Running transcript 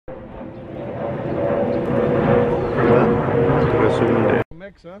soon.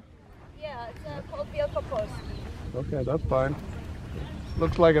 Mix, huh? Yeah, it's called Wielkopolski. Okay, that's fine.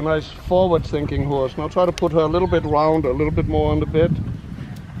 Looks like a nice forward-thinking horse. Now try to put her a little bit round, a little bit more on the bit.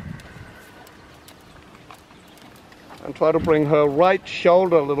 And try to bring her right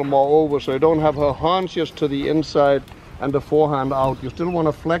shoulder a little more over so you don't have her haunches to the inside and the forehand out. You still want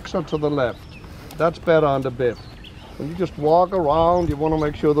to flex her to the left. That's better on the bit. When you just walk around, you want to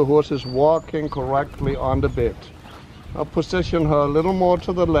make sure the horse is walking correctly on the bit. Now position her a little more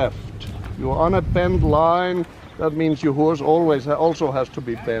to the left. You're on a bent line, that means your horse always also has to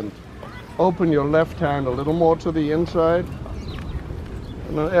be bent. Open your left hand a little more to the inside.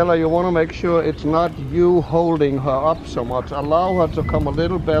 And then Ella, you want to make sure it's not you holding her up so much. Allow her to come a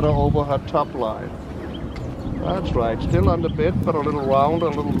little better over her top line. That's right, still on the bit, but a little round, a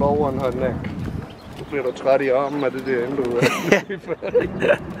little low on her neck. Nu bliver du træt i armen af det der, inden du er færdig.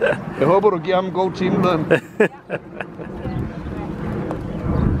 Jeg håber, du giver ham en god timeløn.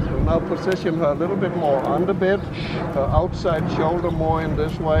 So now position her a little bit more on the bit, her outside shoulder more in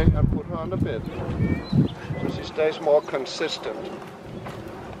this way, and put her on the bit. So she stays more consistent.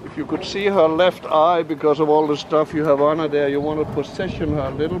 If you could see her left eye because of all the stuff you have on her there, you want to position her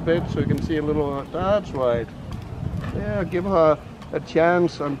a little bit so you can see a little, that's right. Yeah, give her a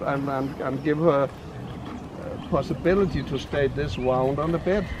chance and give her a possibility to stay this round on the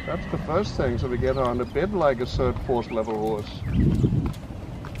bit. That's the first thing, so we get her on the bit like a third, fourth level horse.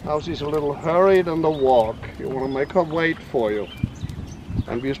 Now she's a little hurried on the walk. You want to make her wait for you.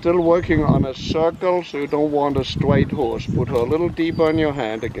 And we're still working on a circle, so you don't want a straight horse. Put her a little deeper in your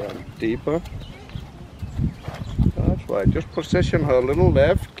hand again. Deeper. That's right. Just position her a little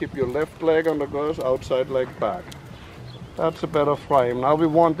left. Keep your left leg on the girl's outside leg back. That's a better frame. Now we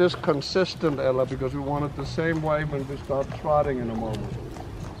want this consistent, Ella, because we want it the same way when we start trotting in a moment.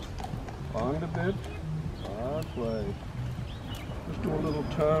 On the bit. That's right. Just do a little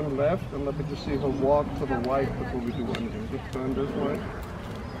turn left and let me just see her walk to the right before we do anything. Just turn this way.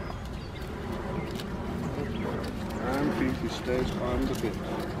 And feel she stays on the bit.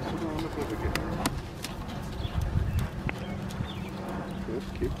 On the bit again.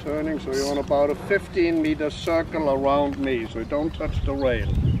 Just keep turning so you're on about a 15-meter circle around me, so you don't touch the rail.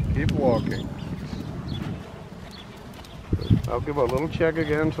 Keep walking. I'll give her a little check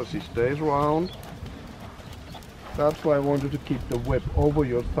again so she stays round. That's why I wanted to keep the whip over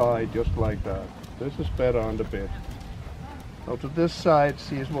your thigh just like that. This is better on the bit. Now to this side,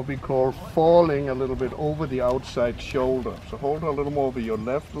 see, is what we call falling a little bit over the outside shoulder. So hold her a little more over your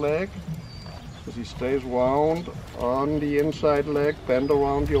left leg. So she stays round on the inside leg, bend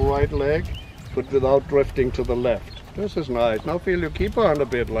around your right leg, but without drifting to the left. This is nice. Now feel you keep her on the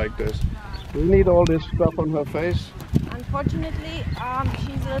bit like this. Do you need all this stuff on her face? Unfortunately,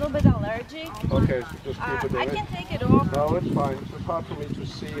 she's a little bit allergic. Okay, so just keep it away. I can take it off. No, it's fine. It's just hard for me to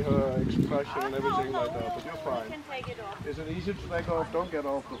see her expression and everything like that, but you're fine. I can take it off. Is it easy to take off? Don't get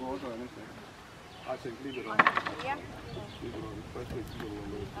off the horse or anything. I think leave it on. Yeah? Leave it on, especially if you don't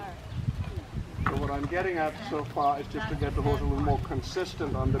want to. So what I'm getting at so far is just to get the horse a little more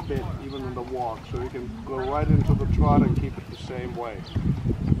consistent on the bit, even in the walk, so you can go right into the trot and keep it the same way.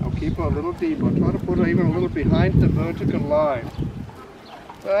 Now keep her a little deeper. Try to put her even a little behind the vertical line.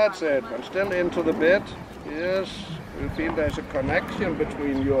 That's it. And still into the bit. Yes. You feel there's a connection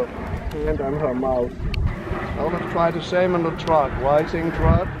between your hand and her mouth. Now let's try the same in the trot. Rising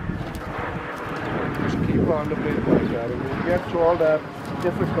trot. Just keep her on the bit like that. And we'll get to all that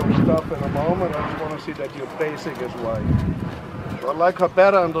difficult stuff in a moment. I just want to see that your basic is right. So I like her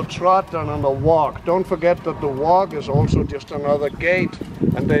better on the trot than on the walk. Don't forget that the walk is also just another gait,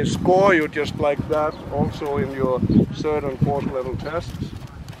 and they score you just like that also in your third and fourth level tests.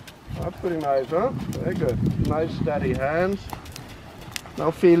 That's pretty nice, huh? Very good. Nice steady hands. Now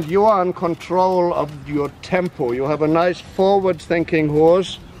feel you are in control of your tempo. You have a nice forward-thinking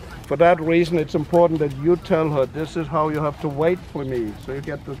horse. For that reason, it's important that you tell her this is how you have to wait for me, so you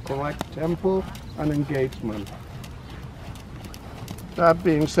get the correct tempo and engagement. That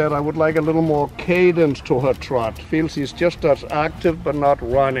being said, I would like a little more cadence to her trot. Feel she's just as active but not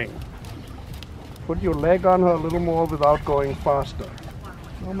running. Put your leg on her a little more without going faster.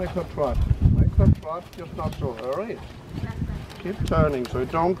 Now make her trot. Make her trot, just not so hurried. Keep turning so you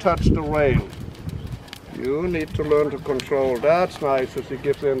don't touch the rail. You need to learn to control. That's nice as she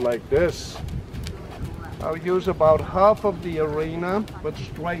gives in like this. I'll use about half of the arena with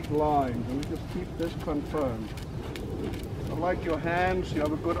straight lines, and we just keep this confirmed. I like your hands, you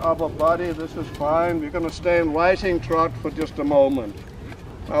have a good upper body, this is fine. We're going to stay in rising trot for just a moment.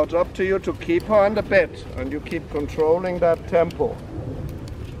 Now it's up to you to keep her on the bit, and you keep controlling that tempo.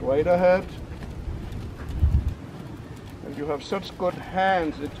 Straight ahead. And you have such good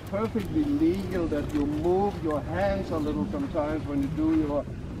hands, it's perfectly legal that you move your hands a little sometimes when you do your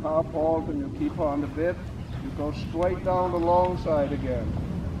half halt and you keep her on the bit. You go straight down the long side again.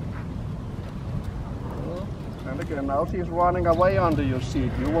 And again, now she's running away under your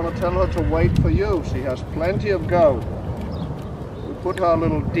seat. You want to tell her to wait for you. She has plenty of go. You put her a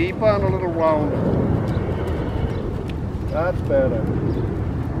little deeper and a little rounder. That's better.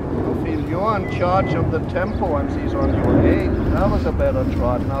 You feel you're in charge of the tempo and she's on your 8. That was a better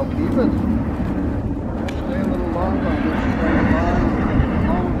trot. Now keep it. Stay a little longer on this straight line.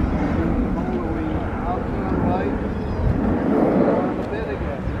 Following out and right. On the bit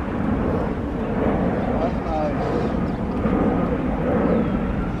again. That's nice. Very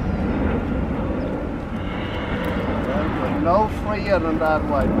good. No freer than that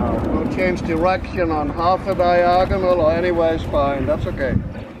right now. We'll change direction on half a diagonal or anyways fine. That's okay.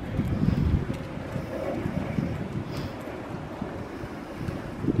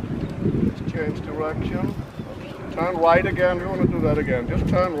 Change direction. Turn right again. We want to do that again. Just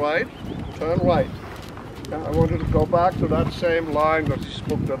turn right. Turn right. I want you to go back to that same line that you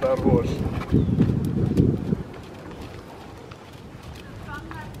spooked at that horse.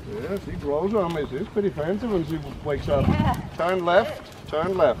 Yes, he grows on me. She's pretty fancy when she wakes up. Yeah. Turn left.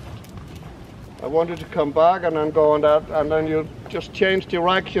 Turn left. I want you to come back and then go on that, and then you just change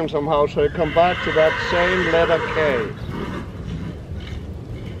direction somehow so you come back to that same letter K.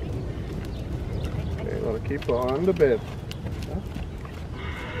 Keep her on the bit.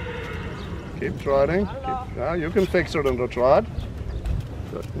 Keep trotting. You can fix it in the trot.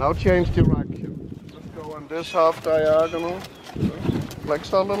 Good. Now change direction. Just go on this half diagonal.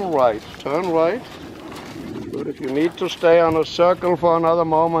 Flex a little right. Turn right. But if you need to stay on a circle for another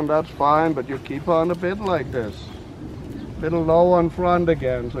moment, that's fine. But you keep her on the bit like this. Little low in front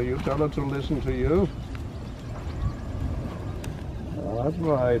again, so you tell her to listen to you. That's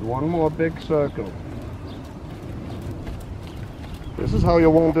right. One more big circle. This is how you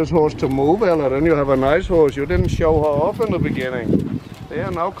want this horse to move, Ella. Then you have a nice horse. You didn't show her off in the beginning.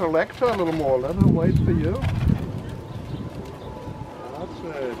 There, now collect her a little more. Let her wait for you. That's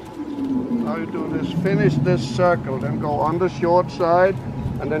it. Now you do this. Finish this circle. Then go on the short side.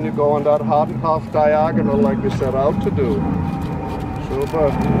 And then you go on that half diagonal like we set out to do. Super.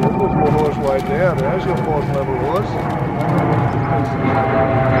 This was your horse right there. There's your 4th level horse.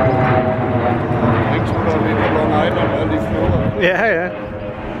 Thanks for leaving Long Island early floor. Yeah.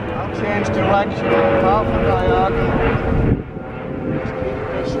 I'll change direction. Half a diagonal. Just keep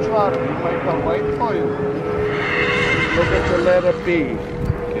this trot. You make her wait for you. Look at the letter B.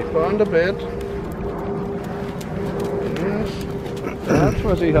 Keep on the bit. Yes. That's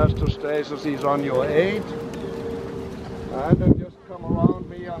where she has to stay, so she's on your 8. And then just come around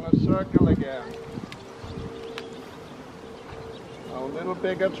me on a circle again. Now a little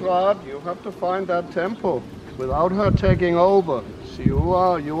bigger trot. You have to find that tempo without her taking over. So you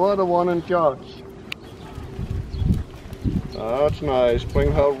are the one in charge. That's nice.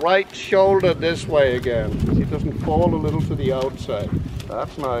 Bring her right shoulder this way again. She doesn't fall a little to the outside.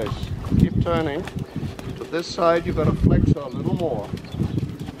 That's nice. Keep turning. To this side you gotta flex her a little more.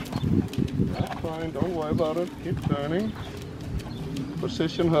 That's fine, don't worry about it. Keep turning.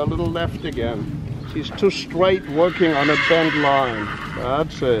 Position her a little left again. She's too straight working on a bent line.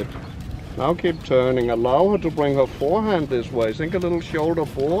 That's it. Now keep turning. Allow her to bring her forehand this way. Think a little shoulder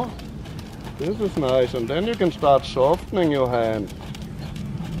 4. This is nice. And then you can start softening your hand.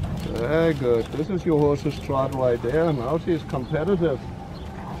 Very good. This is your horse's trot right there. Now she's competitive.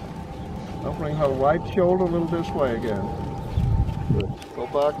 Now bring her right shoulder a little this way again. Good. Go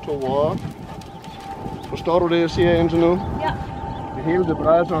back to walk. Forstår du det, jeg siger indtil nu? Ja. Det hele det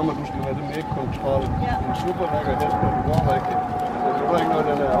drejer sig om, at du skal have det med kontrol. Ja. En super lækker hest, når du går rigtigt. Det er ikke noget,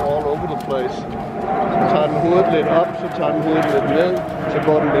 den er all over the place. Så tager den hovedet lidt op, så tager den hovedet lidt ned, så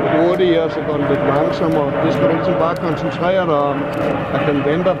går den lidt hurtigere, så går den lidt langsommere. Det skal du ligesom bare koncentrere dig om, at den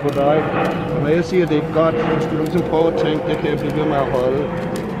venter på dig. Og når jeg siger, at det er godt, så skal du ligesom prøve at tænke, det kan jeg blive ved med at holde.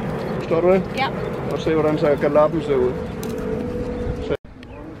 Forstår du det? Ja. Og se, hvordan så galoppen ser ud.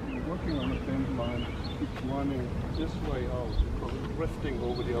 This way out, drifting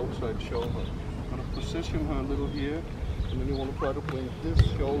over the outside shoulder. Kind of position her a little here, and then you want to try to bring this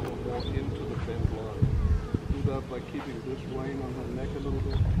shoulder more into the bent line. Do that by keeping this rein on her neck a little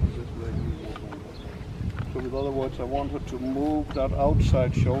bit, and this leg more on her. So in other words, I want her to move that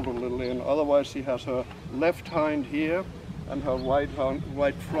outside shoulder a little in. Otherwise, she has her left hind here and her right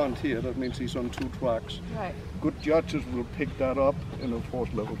front here. That means she's on 2 tracks. Right. Good judges will pick that up in a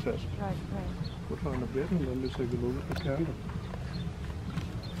 4th level test. Right. Put her on a bit and then we take a look at the canter.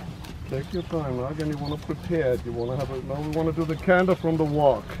 Take your time. Now again, you want to prepare it. You want to have it. Now we want to do the canter from the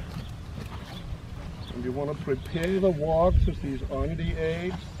walk. And you want to prepare the walk so she's on the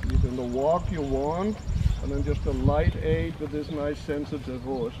 8. She's in the walk you want. And then just a light 8 with this nice sensitive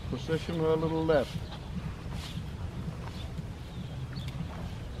horse. Position her a little left.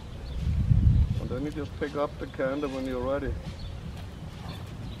 And then you just pick up the canter when you're ready.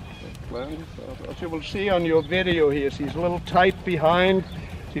 As you will see on your video here, she's a little tight behind.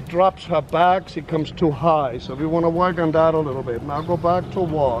 She drops her back, she comes too high. So we want to work on that a little bit. Now go back to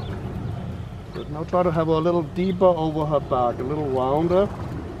walk. But now try to have her a little deeper over her back, a little rounder.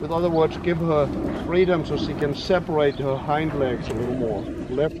 In other words, give her freedom so she can separate her hind legs a little more.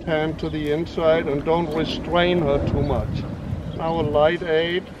 Left hand to the inside and don't restrain her too much. Now a light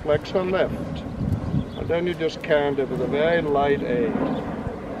 8, flex her left. And then you just canter with a very light 8.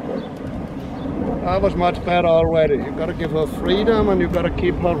 That was much better already. You've got to give her freedom and you've got to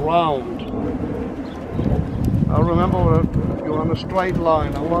keep her round. Now remember, you're on a straight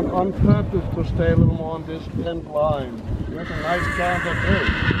line. I want on purpose to stay a little more on this bent line. That's a nice canter too.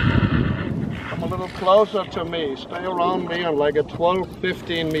 Come a little closer to me. Stay around me on like a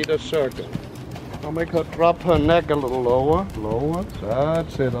 12-15 meter circle. Now make her drop her neck a little lower. Lower.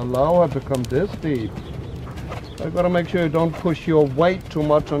 That's it. Allow her to come this deep. I've got to make sure you don't push your weight too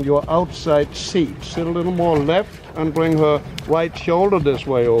much on your outside seat. Sit a little more left and bring her right shoulder this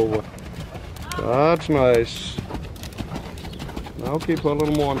way over. That's nice. Now keep her a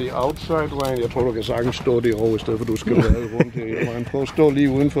little more on the outside rein. Jeg tror, du kan sagtens stå derovre, i stedet for du skal være rundt her. Prøv at stå lige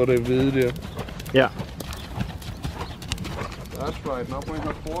uden for det hvide der. Yeah. That's right. Now bring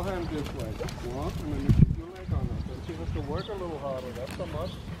her forehand this way. Walk and then you keep your leg on her. Then she has to work a little harder. That's a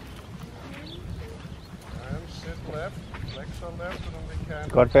must. And sit left, flex her left, and then we can.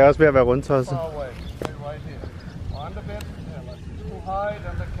 Godt være også ved at være rundt også. Far away. Stay right here. On the bit. Yeah, like it's too high,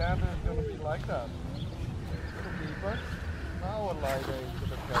 then the canter is going to be like that. A little deeper. Now a light 8 to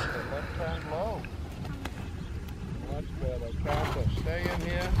the canter. Left hand low. Much better. Canter. Stay in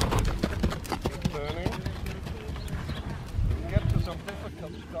here. Keep turning. You can get to some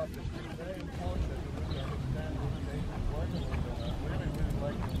difficult stuff. It's very important that you really understand this basic work a little bit. I really, really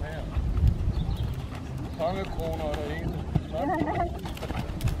like your man. Tangekroner og det ene.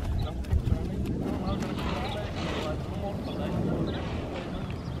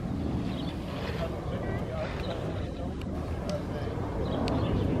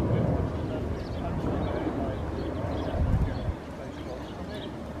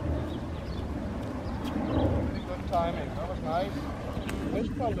 Timing, that was nice.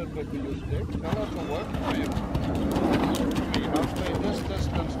 Whisper a little bit with your stick. Tell her to work for you. Now stay this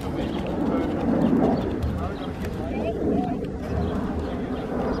distance to me.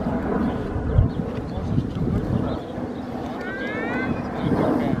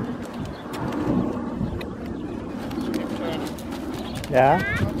 Yeah,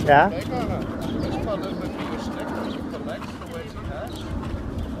 yeah. Whisper a little bit with your stick. Keep the legs the way she has.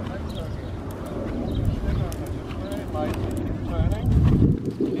 The legs are here. Lightly,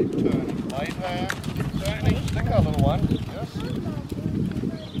 keep turning, light hand, keep turning, stick a little one, yes.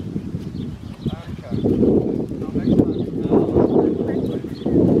 Okay. Now next time you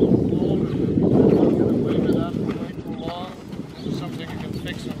get away with that for way too long. This is something you can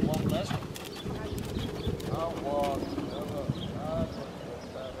fix in one lesson. Now walk, together, that's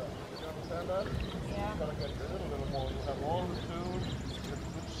better. You understand that? Yeah. You gotta get rid of it a little more. You have all the tools, you have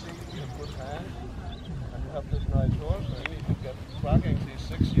good seat, you have good hand. Have this nice horse, and you need to get tracking. She's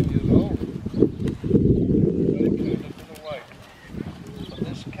 16 years old. Very canter to the right. But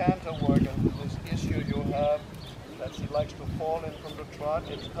this canter work and this issue you have that she likes to fall in from the trot,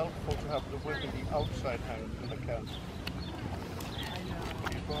 it's helpful to have the whip in the outside hand in the canter.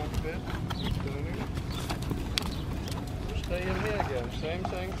 Keep on a bit, keep turning. Stay in here again, same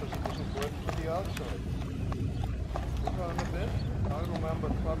thing, because it doesn't work to the outside. Keep on a bit. I remember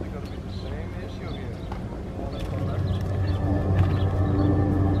it's probably going to be the same issue here.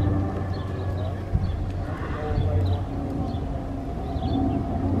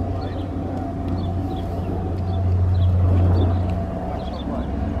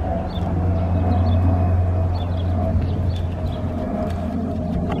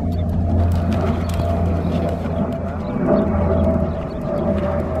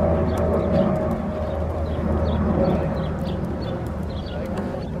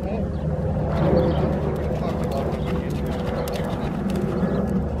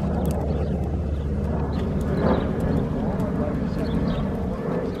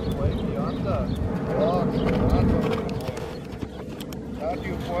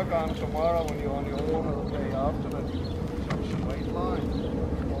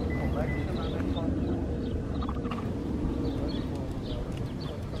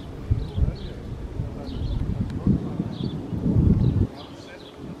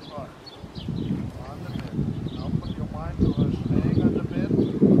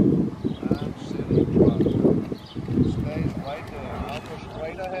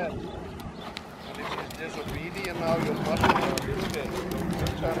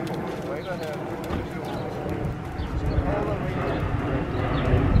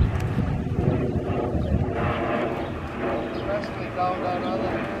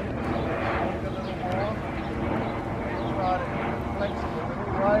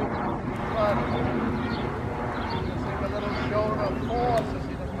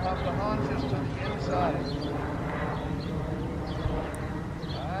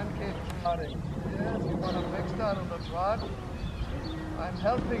 Trotting. Yes, you want to fix that on the trot? I'm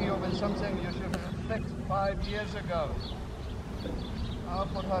helping you with something you should have fixed 5 years ago. I'll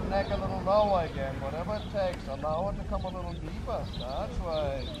put her neck a little lower again, whatever it takes. Allow her to come a little deeper. That's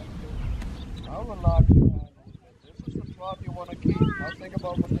right. I'll relax your hand a little bit. This is the trot you want to keep. Now think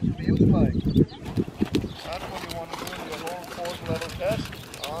about what this feels like. That's what you want to do in your whole fourth level test.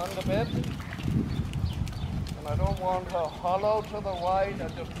 On the bit. And I don't want her hollow to the right. I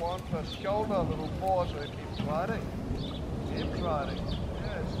just want her shoulder a little more so you keep trotting. Keep trotting.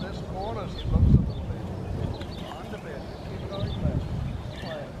 Yes, this corner she looks a little bit. On the bit. Keep going left.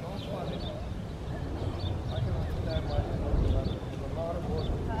 Quiet. Don't sweat it. I can understand why you don't do that. There's a lot of work.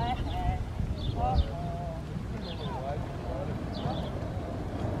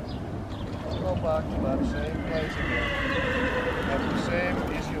 Go back to that same place again. Have the same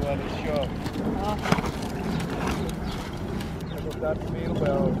issue at the show. Look at that feel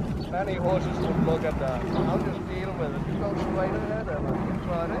well. Many horses would look at that. I'll just deal with it. You go straight ahead and I'll keep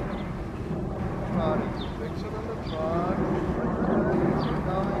trotting. Trotting. Fix it in the trot. Keep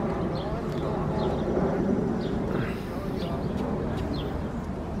going. Go forward.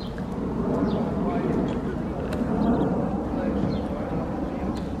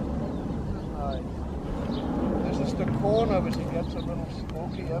 Corner which he gets a little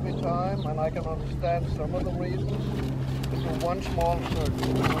smoky every time, and I can understand some of the reasons. Just do one small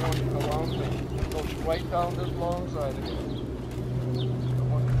circle, I don't want to go around it. Just go straight down this long side again. I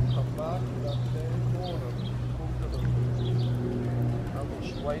want to come back to that same corner. I'll go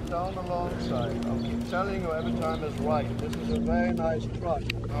straight down the long side. I'll keep telling you every time is right. This is a very nice trot.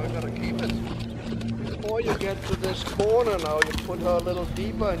 Now you gotta keep it. Before you get to this corner now, you put her a little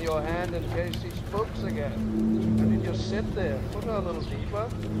deeper in your hand in case she spooks again. Just sit there, put her a little deeper.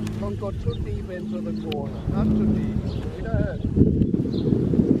 Don't go too deep into the corner, not too deep. Straight ahead.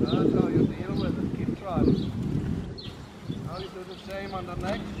 That's how you deal with it. Keep trotting. Now you do the same on the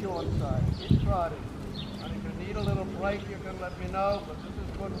next short side. Keep trotting. And if you need a little break, you can let me know, but this is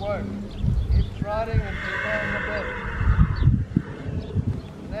good work. Keep trotting and keep on the bit.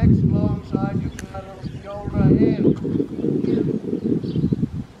 Next long side, you put a little shoulder in.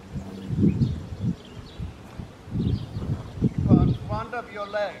 Of your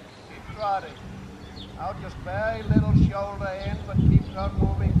legs, keep trotting. Now just very little shoulder in, but keep on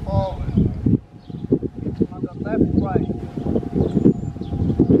moving forward. On the left, right.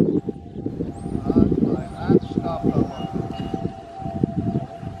 That's right, and stop the one.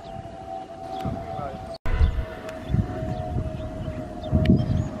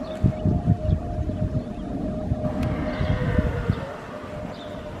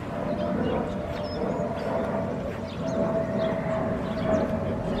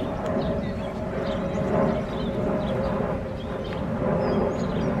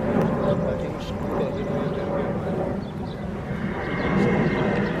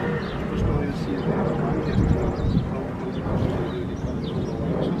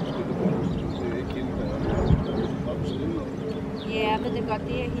 Ja, ved det godt,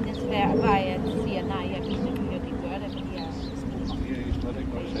 det er hendes værd, var jeg siger nej, jeg kan ikke høre, de gør det, fordi jeg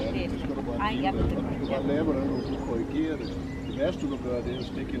nej, jeg ved det godt. Du skal bare lære, hvordan du korrigerer det. Det værste, du kan gøre, det er at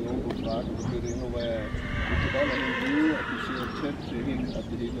stikke en nogen på trakken, så bliver det endnu værre. Du skal bare lade den vide, at du ser tæt til helt, at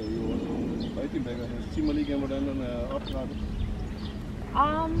det hele er i orden. Rigtig lækker hest. Sig mig lige igen, hvordan den er opdrettet.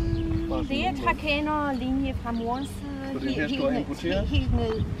 Det er trakænerlinje fra morens side, helt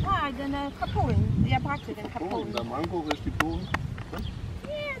ned. Nej, den er fra Polen. Jeg bragte den fra Polen. Der er mange gode heste i Polen.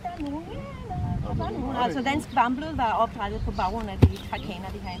 Ja, der er nogle. Altså dansk varmblod var opdrettet på baggrund af de trakæner,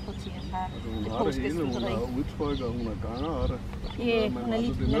 de har importeret fra det polske stuteri. Hun har udtryk, og hun har ganger af det. Ja, hun er lidt nervøs i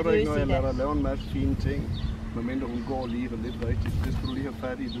det. Det nytter ikke, når jeg lader dig lave en masse fine ting, medmindre hun går lige lidt rigtigt. Det skal du lige have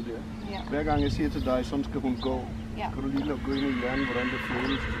fat i det der. Ja. Hver gang jeg siger til dig, sådan skal hun gå, ja. Kan du lige lade gå ind i hjernen, hvordan det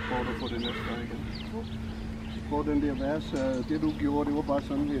føles, så får du på det næste gang igen. Hvor den der vers, det du gjorde, det var bare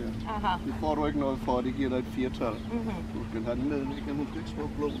sådan her. Aha. Det får du ikke noget for, det giver dig et 4-tal. Du skal have den med, igen, hun skal ikke slå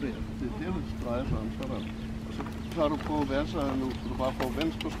blå der. Det er det, hun drejer sig om, sådan. Og så tager du på verseren nu, så du bare får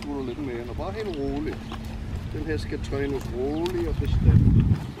venstre skulder lidt mere, og bare helt roligt. Den her skal trænes roligt og bestemt.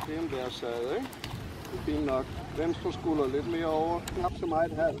 Det er en versade, ikke? Det er fint nok. Venstre skulder lidt mere over, knap så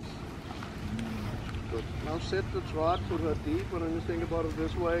meget hals. Good. Now set the trot, put her deep, and then you think about it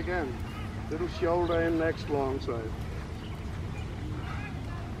this way again. Little shoulder in next long side.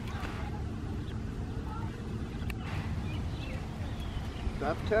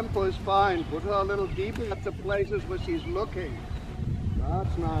 That tempo is fine. Put her a little deeper at the places where she's looking.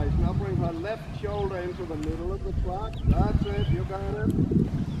 That's nice. Now bring her left shoulder into the middle of the trot. That's it. You got it.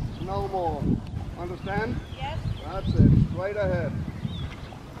 No more. Understand? Yes. That's it. Straight ahead.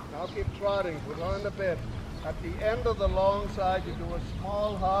 Now keep trotting, put her on the bit. At the end of the long side, you do a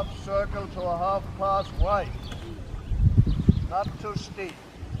small half circle to a half pass right. Not too steep.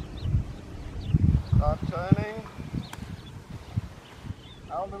 Start turning.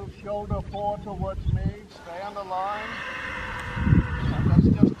 Now a little shoulder forward towards me. Stay on the line. And that's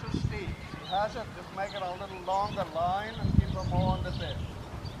just too steep. She has it. Just make it a little longer line and keep her more on the bit.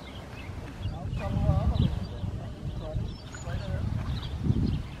 Now come her up a little bit. Straight ahead.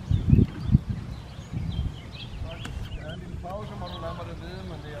 Pause må du lade mig det vide,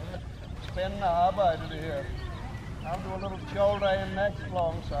 men det er ret spændende arbejde det her. Now do a little shoulder in next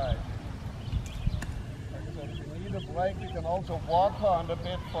long side. Like I said, if you need a break, you can also walk her on the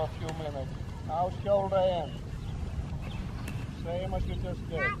bit for a few minutes. Now shoulder in. Same as you just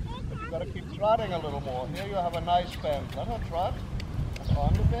did. But you got to keep trotting a little more. Here you have a nice bend. Let her trot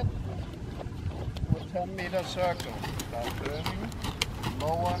on the bit. Do a 10-meter circle. Start turning.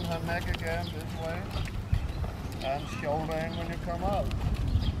 Lower on her neck again this way. And shoulder in when you come out.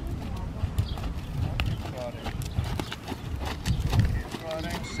 Keep trotting. Keep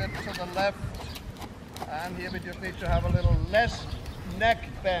trotting. Sit to the left. And here we just need to have a little less neck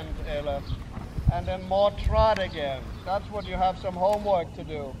bend, Ella. And then more trot again. That's what you have some homework to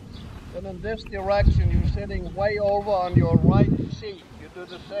do. Then in this direction, you're sitting way over on your right seat. You do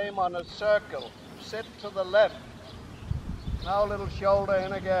the same on a circle. Sit to the left. Now a little shoulder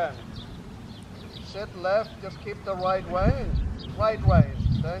in again. Sit left, just keep the right rein. Right rein,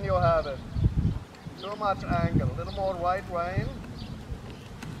 then you'll have it. Too much angle, a little more right rein.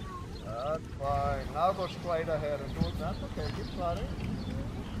 That's fine. Now go straight ahead and do it. That's okay, keep trotting.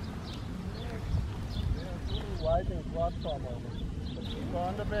 Yeah, do right and trot for a moment. But keep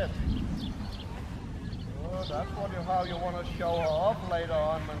on the bit. Oh, that's how you want to show her off later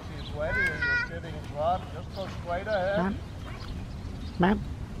on when she's ready and you're sitting trot. Just go straight ahead. Ma'am.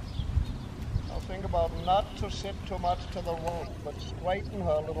 Think about not to sit too much to the right, but straighten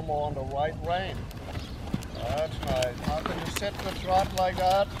her a little more on the right rein. That's nice. Now can you sit the trot like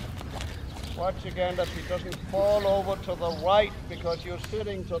that? Watch again that she doesn't fall over to the right because you're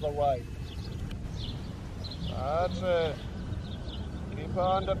sitting to the right. That's it. Keep her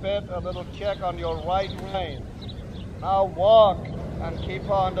on the bit, a little check on your right rein. Now walk and keep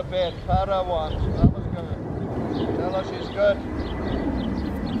her on the bit. Pat her once. That was good. Tell her she's good.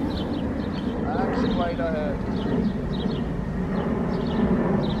 And straight ahead.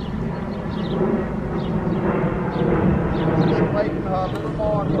 Straighten her a little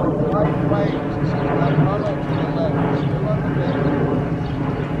more on your right rein. She's got another to the left. Still on the bit.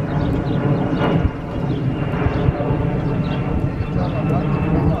 Tell her right to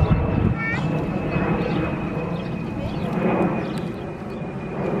come up.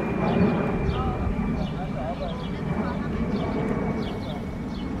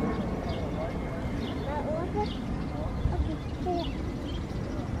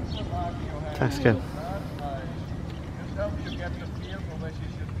 Tak skal du. Just help you get the feel for where she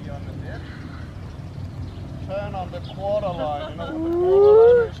should be on the bit. Turn on the quarter line. You know, the quarter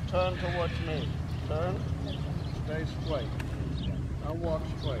line is turn towards me. Turn, stay straight. Now walk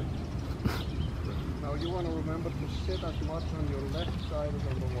straight. Now you want to remember to sit as much on your left side as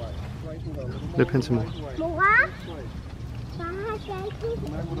on the right. Straighten a little more. Løb hen til mor.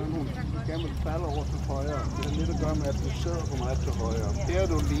 Mærk, hvordan hun gerne vil falde over til højre. Det har lidt at gøre med, at du sidder for meget til højre. Her er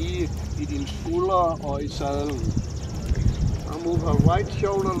du lige i dine skuldre og i sadlen. Now move her right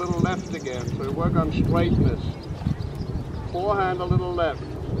shoulder a little left again, so you work on straightness. Forehand a little left.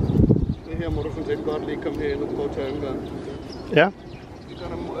 Det her må du sådan set godt lige komme herinde og prøve at tage en gang. Ja. You're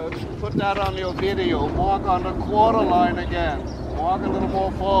gonna put that on your video. Walk on the quarter line again. Walk a little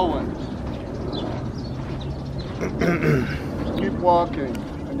more forward. Keep walking,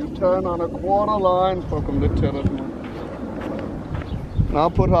 and you turn on a quarter line. Now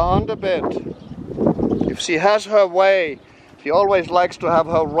put her on the bit. If she has her way, she always likes to have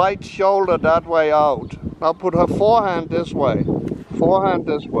her right shoulder that way out. Now put her forehand this way. Forehand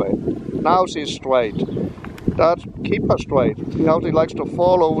this way. Now she's straight. Keep her straight. See how she likes to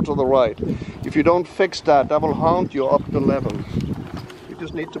fall over to the right. If you don't fix that, that will haunt you up the level. You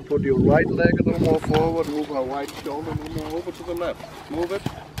just need to put your right leg a little more forward, move her right shoulder a little more over to the left. Move it.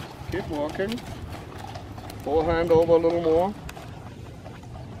 Keep walking. Forehand over a little more.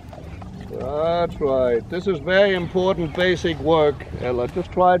 That's right. This is very important basic work, Ella.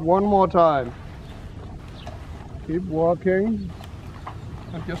 Just try it one more time. Keep walking.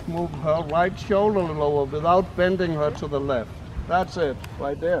 And just move her right shoulder a little over without bending her to the left. That's it,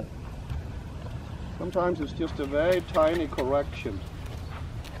 right there. Sometimes it's just a very tiny correction.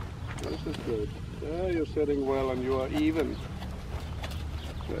 This is good. There you're sitting well and you are even.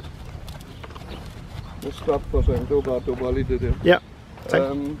 Good. Nu stop for sådan. Det var bare lige det der. Ja, tak.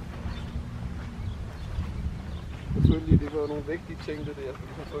 Selvfølgelig, det var nogle vigtige ting, det der.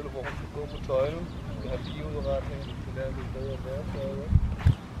 Selvfølgelig, hvor man skal gå med tøjlen. Vi har givetretning, det skal være lidt bedre værktøjer.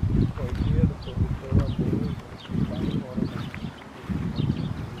 Korrigere det på lidt bedre måde.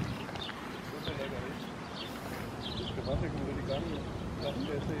 Det lægger lidt. Du skal bare lægge lidt i gang nu. Lad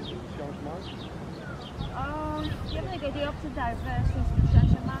os se et changement. Jeg ved ikke, det er op til dig, hvad jeg synes,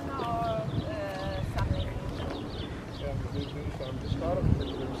 changementer og samling. Ja, men det er det samme. Det starter med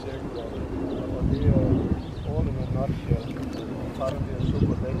den cirkel, og det er all in a nutshell. Har den der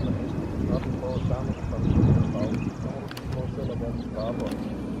super lækre hest, nok på sammen fra den bag. Så må du forestille dig, hvad den skraber.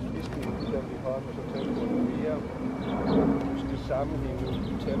 Hesten, den vi har med så tæt på den mere, du skal sammenhænge,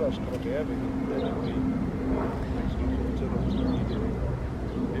 jo tættere skal der være ved den. Det er ikke det. Man skal gå tættere, du skal give det.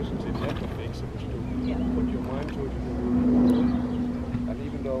 Det er sådan set nemt at fikse, hvis du put your mind to it. And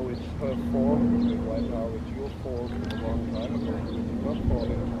even though it's her fault right now, it's your fault a long time ago. It's not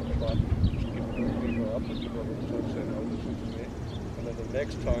falling on the spot. Just give her up and give her a little set out of it. And then the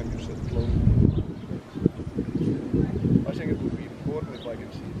next time you sit close. I think it would be important if I can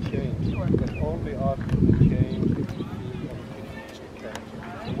see a change. But only after the change if you feel it's the cancer.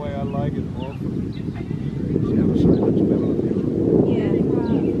 The way I like it often. It's the other side that's better than the other.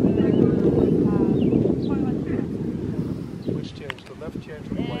 Which change? The left change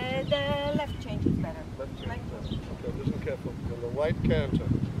or the right change? The left change is better. Left change. Okay, listen careful. On the right canter,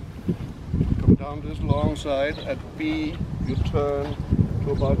 come down this long side. At B, you turn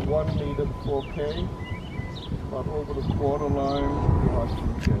to about 1 meter before K. About over the quarter line, you have to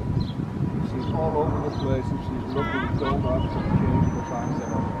change. She's all over the place and she's looking so much to change the time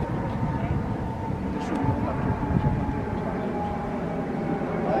set up. This should be have to do some times.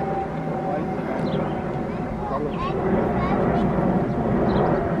 Right canter.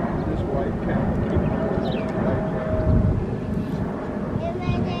 This white canter.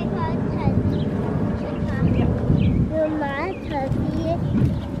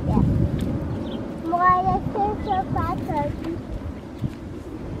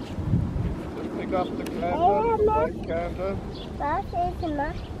 Just pick up the canter, right canter. That's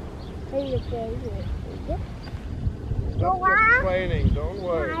just training, don't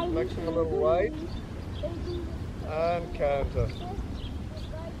worry. Flexing a little right. And canter.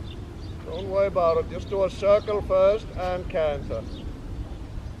 Don't worry about it. Just do a circle first and canter.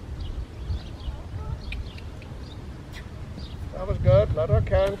 That was good. Let her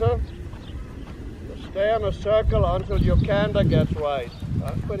canter. Just stay in a circle until your canter gets right.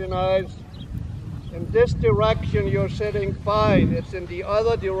 That's pretty nice. In this direction you're sitting fine. It's in the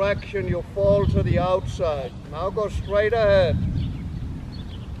other direction you fall to the outside. Now go straight ahead.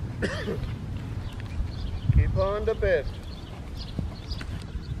 Keep on the bit.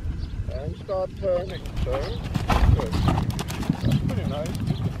 And start turning. Turn. Good. That's pretty nice.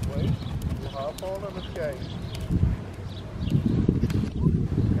 Just a place. You half hold of the change.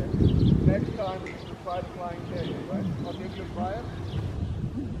 Okay. Next time you should try the flying cage, right? I'll give you a try it.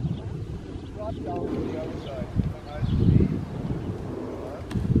 Drop down to the other side. A nice speed.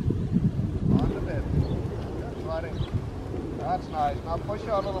 On the bit. That's right. That's nice. Now push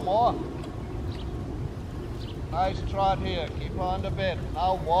out a little more. Nice trot here. Keep on the bit.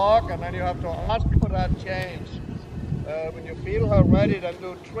 Now walk, and then you have to ask for that change. When you feel her ready, then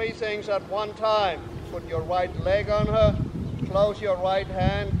do 3 things at one time. Put your right leg on her, close your right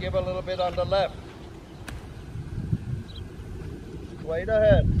hand, give a little bit on the left. Straight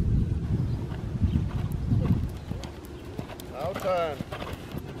ahead. Now turn.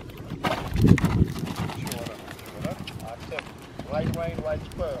 Shorter. That's it. Right rein, right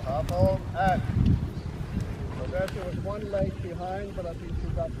spur. Half hold, and. So there she was 1 leg behind, but I think she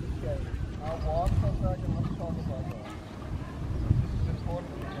got the change. Now walk for a second, let's talk about that. This is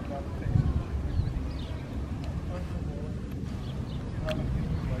important to get that fixed. First of all, you have a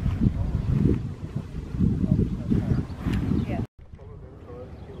hip like this, no? Yeah.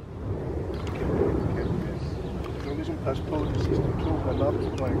 Du kan ligesom passe på de sidste 2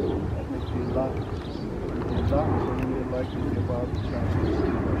 galopspring, at den ikke bliver lang. Når den bliver lang, så er det mere likely, at jeg bare vil chances.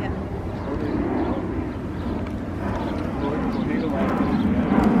 Ja. Okay. Hele vejen.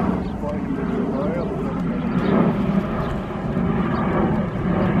 Sprøjten lidt til højre.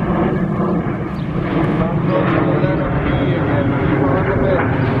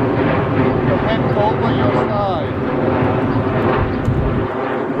 Over your side.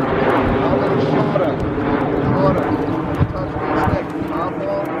 Now a little shorter. Shorter. Touch the stick. Half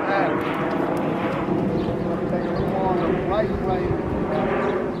hold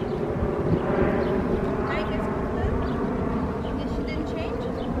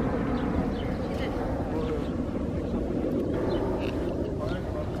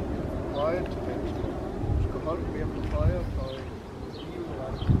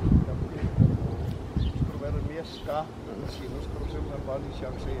mere skarpt, når du siger, nu skal du simpelthen bare lige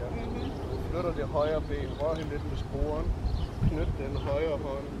chancere. Du flytter det højre ben, rør hende lidt med sporen, knyt den højre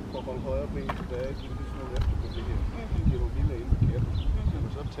hånd for at holde højre ben tilbage, giv det sådan noget efterbevægelse. Det giver du lille ind i kæppen. Den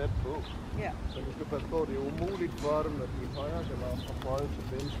er så tæt på. Så du skal passe på, det er umuligt for dem, at din højre galop har bøjet til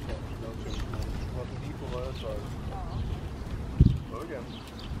venstre. Du har den lige på højre side. Prøv igen.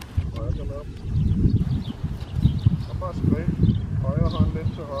 Højre galop. Og bare skridt. Højre hånd lidt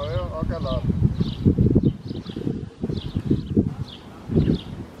til højre og galop.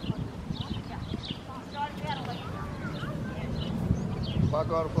 Bare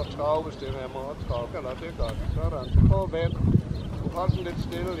gør det for trav, hvis det er meget trav. Galop, det er godt. Sådan. Så prøv at vente. Du holder den lidt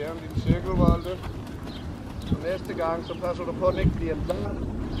stille, lave en lille cirkelvolte. Og næste gang, så passer du på, at den ikke bliver lang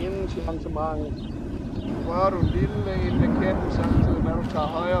inden chancementet. Så rører du en lille ind med kæppen samtidig med, at du tager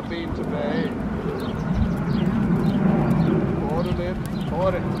højre ben tilbage. Får det lidt.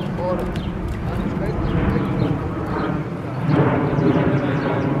 Får det. Får det.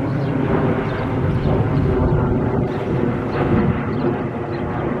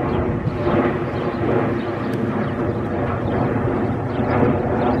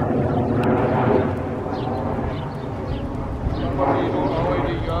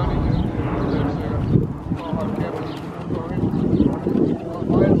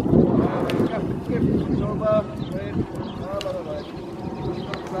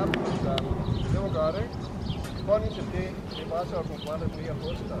 Grunden til det er bare så, at du får lidt mere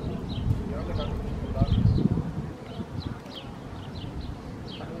hos dig. Det er andre gange, du får langt.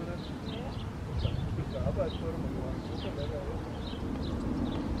 Du skal arbejde på det, men du har en super lækker ud.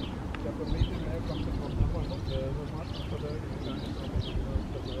 Jeg får med det med at komme til at komme på en måde. Hvor meget du får det ikke en gang, så er det lidt.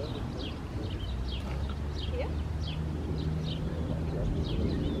 Ja.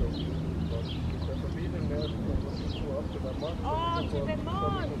 Jeg får med det med at komme op til Vermont. Til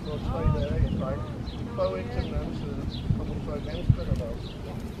Vermont! Så du får 3 dage i træk. Prøv ind til den anden side, og så i venstre galop.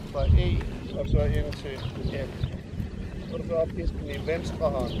 Fra E, og så ind til F. Så du så op pisken i venstre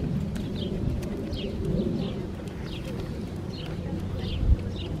hånd.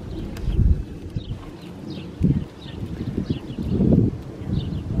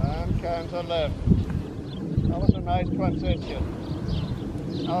 And canter left. That was a nice transition.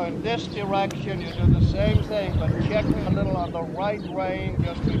 Now in this direction you do the same thing, but checking a little on the right rein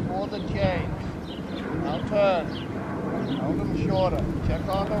just before the change. Now turn. Now a little shorter. Check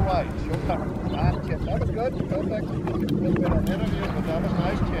on the right. Shorter. And check. That was good. Perfect. A little bit ahead of you, but that was a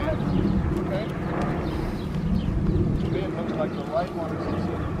nice change. Okay? To me it looks like the right one is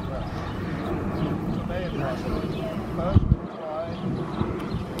easier to press. So there it was. First try.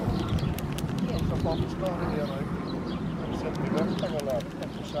 Så får du stående her rigtigt. Og sæt den i venstre galop. Kom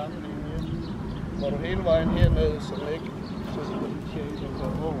på samme linje. Går du hele vejen herned, så læg. Så skal du change og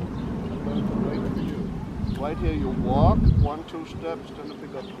gå over. Right here you walk, 1-2 steps, then you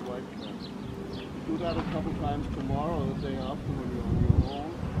pick up the right track. You do that a couple times tomorrow or the day after when you're on your own,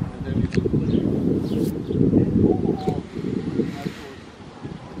 and then you do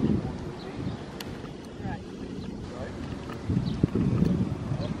Right.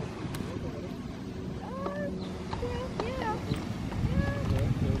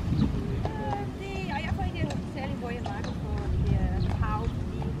 Og jeg får ikke særlig, hvor jeg var på de her hav,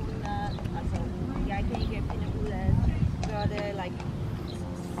 fordi hun jeg kan ikke finde ud af at gøre det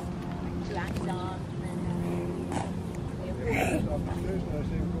langsomt, men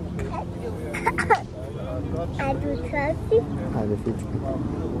Er du tørstig? Nej, det er fint.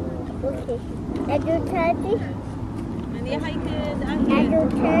 Okay. Er du tørstig? men jeg har ikke... Er du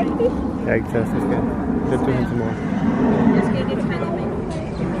tørstig? Jeg er ikke tørstig, skal jeg. Det er hen til morgen. Jeg skal ikke træne med.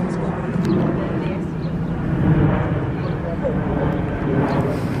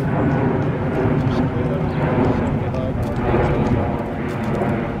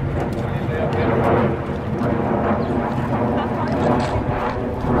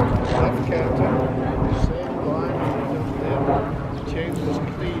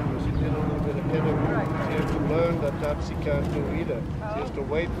 She can't do either. She has to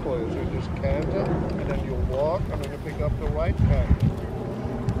wait for you. So you just canter, and then you walk, and then you pick up the right canter.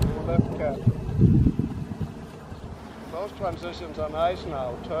 The left canter. Those transitions are nice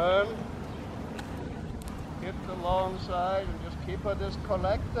now. Turn, hit the long side, and just keep her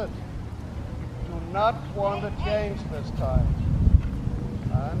disconnected. Do not want to change this time.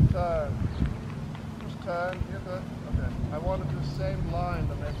 And turn. Just turn. You're good. Okay. I want to do the same line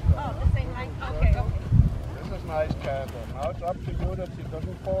the next time. Oh, the same line? Okay, okay. This is nice canter. Now it's up to you that she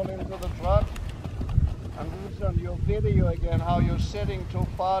doesn't fall into the trot. And this is on your video again, how you're sitting too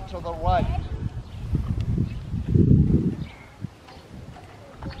far to the right.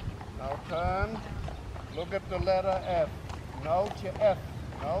 Now turn. Look at the letter F. No F.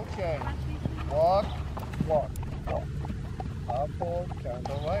 No change. Walk, walk, walk. Upward,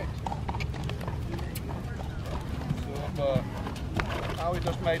 counter right. Super. Now we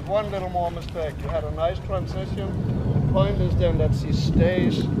just made one little more mistake. You had a nice transition. The point is then that she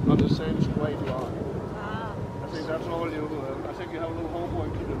stays on the same straight line. Ah. I think that's all you. I think you have a little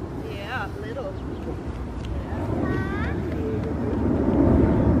homework to do. Yeah, little.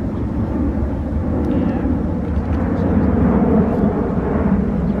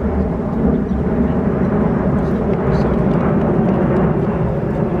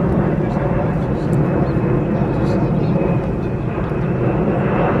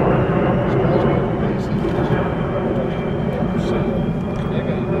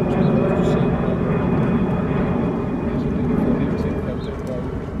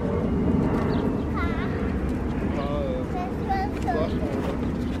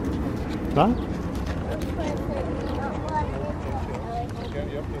 Hvad?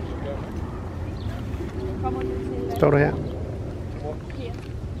 Står du her? Det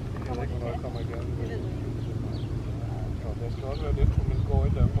skal også være lidt, for man går i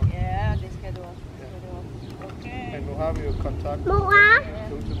Danmark. Ja, det skal du også. Okay. Men nu har vi jo kontakt. Mor,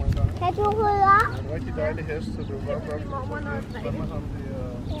 kan du rydde op? Det er en rigtig dejlig hest, så du kan godt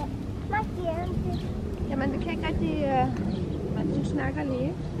Jamen, vi kan ikke rigtig... Du snakker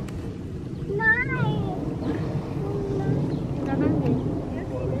lige. Nej. Hvad vil du?